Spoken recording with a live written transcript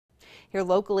Here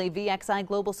locally, VXI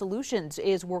Global Solutions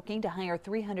is working to hire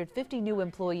 350 new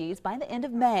employees by the end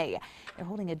of May. They're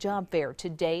holding a job fair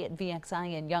today at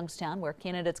VXI in Youngstown where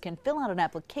candidates can fill out an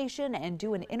application and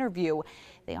do an interview.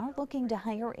 They are looking to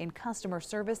hire in customer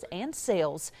service and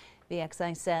sales.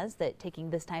 VXI says that taking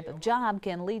this type of job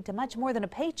can lead to much more than a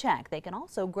paycheck. They can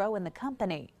also grow in the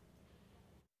company.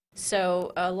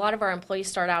 So a lot of our employees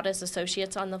start out as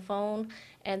associates on the phone,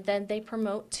 and then they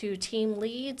promote to team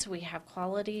leads. We have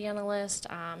quality analysts,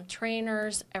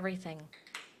 trainers, everything.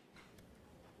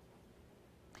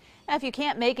 Now, if you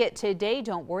can't make it today,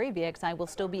 don't worry. VXI will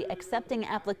still be accepting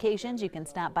applications. You can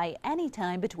stop by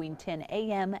anytime between 10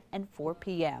 a.m. and 4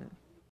 p.m.